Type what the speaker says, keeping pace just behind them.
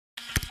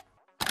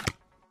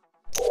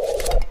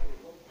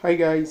Hi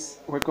guys,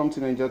 welcome to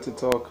Nigeria to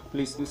Talk.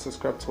 Please do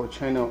subscribe to our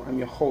channel. I'm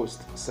your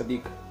host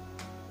Sadiq.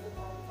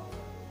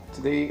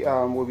 Today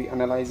we'll be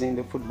analyzing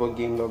the football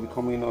game that will be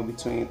coming up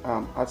between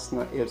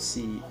Arsenal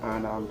FC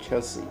and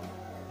Chelsea.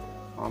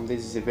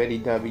 This is a very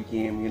derby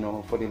game,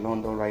 for the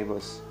London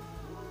rivals.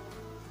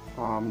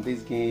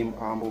 This game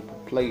will be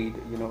played,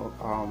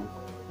 on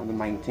the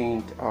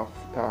 19th of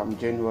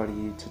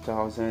January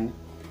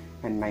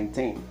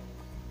 2019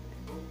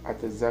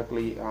 at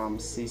exactly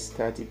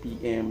 6:30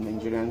 p.m.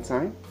 Nigerian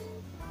time.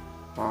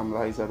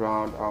 That is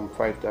around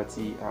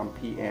 5:30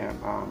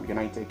 p.m.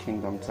 United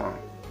Kingdom time.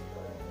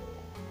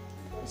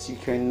 As you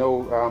can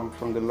know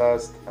from the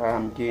last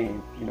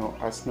game,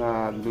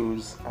 Arsenal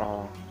lose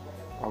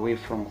away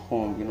from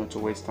home, to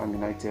West Ham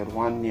United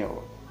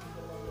 1-0.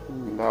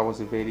 That was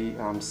a very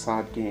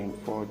sad game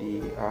for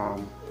the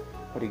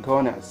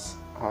Gunners,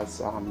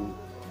 as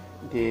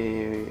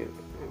they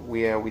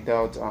were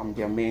without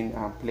their main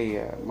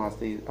player,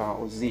 Mesut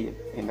Ozil,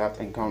 in that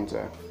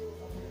encounter.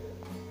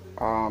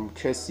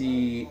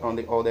 Chelsea on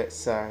the other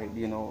side,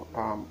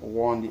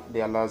 won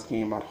their last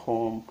game at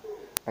home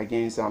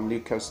against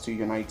Newcastle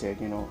United,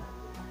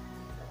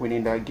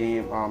 winning that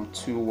game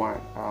 2-1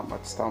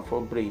 at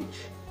Stamford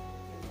Bridge.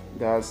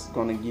 That's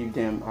gonna give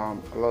them a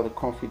lot of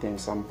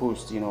confidence and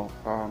boost,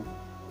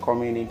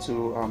 coming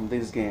into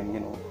this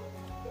game,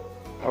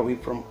 away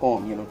from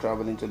home,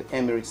 traveling to the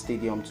Emirates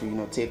Stadium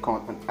to, take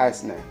on an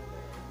Arsenal.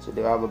 So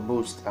they have a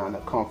boost and a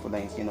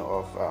confidence,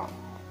 of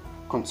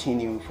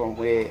continuing from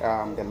where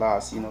the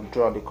last,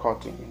 draw the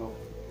curtain,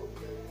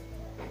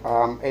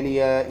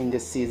 Earlier in the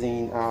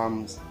season,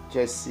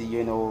 Chelsea,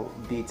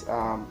 beat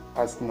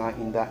Arsenal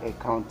in that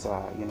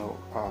encounter,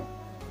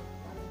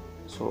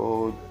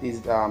 so this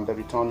the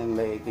returning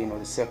leg,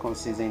 the second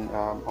season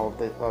of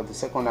the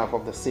second half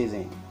of the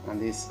season,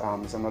 and this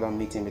is another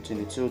meeting between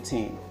the two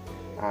teams.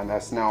 And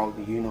that's now,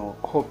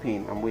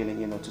 hoping and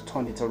willing, to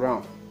turn it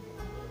around.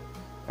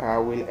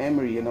 Will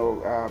Emery,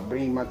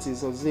 bring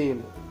Mesut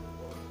Ozil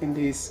in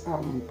this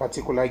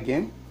particular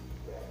game?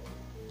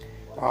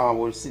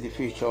 We'll see the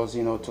features,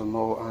 to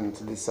know and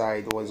to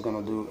decide what he's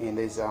going to do in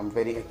this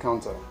very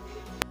encounter.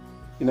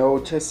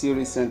 Chelsea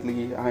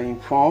recently are in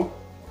form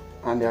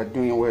and they are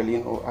doing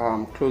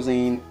well,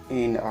 closing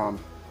in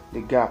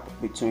the gap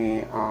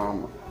between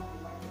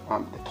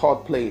the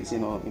third place,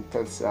 in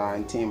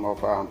team of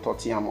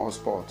Tottenham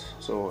Hotspur.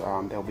 So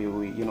they'll be,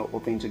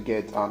 hoping to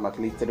get at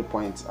least 3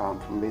 points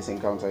from this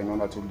encounter in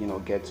order to,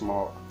 get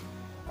more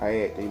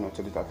ahead,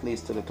 at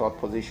least to the third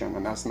position.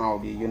 And that's now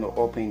be,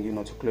 hoping,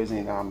 to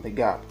closing the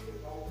gap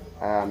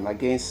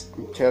against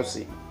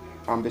Chelsea.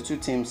 The two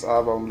teams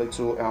have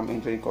little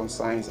injury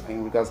concerns.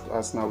 In regards to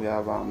Arsenal, we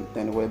have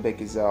Danny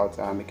Welbeck is out,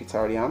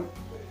 Mkhitaryan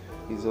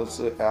is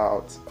also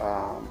out.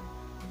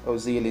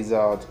 Ozil is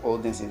out,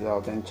 Oldens is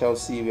out, and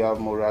Chelsea we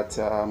have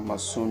Morata,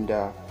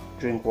 Masunda,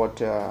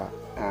 Drinkwater,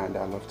 and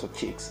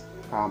Loftus-Cheek.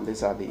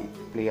 These are the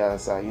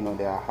players,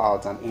 they are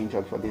out and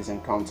injured for this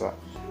encounter,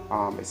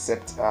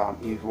 except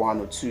if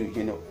one or two,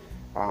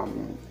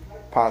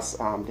 pass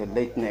the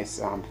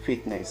lateness,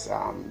 fitness,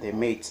 they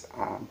made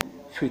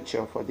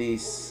future for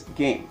this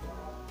game.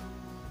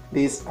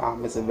 This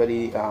is a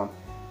very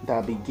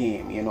derby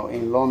game,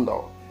 in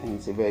London,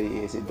 and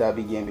it's a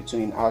derby game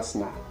between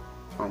Arsenal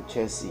and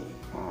Chelsea.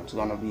 It's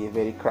going to be a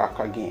very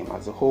cracker game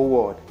as the whole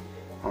world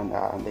and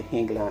the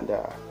England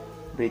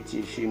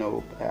British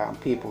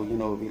people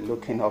will be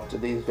looking up to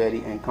this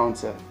very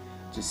encounter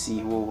to see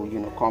who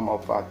will come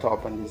up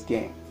top in this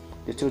game.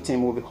 The two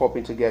teams will be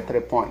hoping to get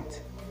 3 points.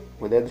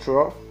 Will they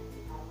draw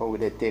or will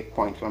they take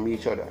points from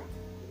each other?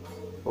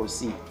 We'll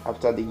see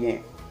after the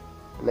game.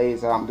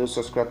 Please do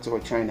subscribe to our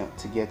channel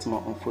to get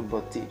more on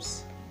football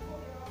tips.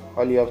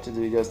 All you have to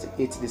do is just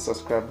hit the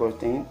subscribe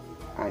button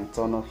and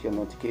turn off your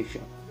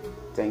notification.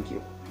 Thank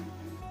you.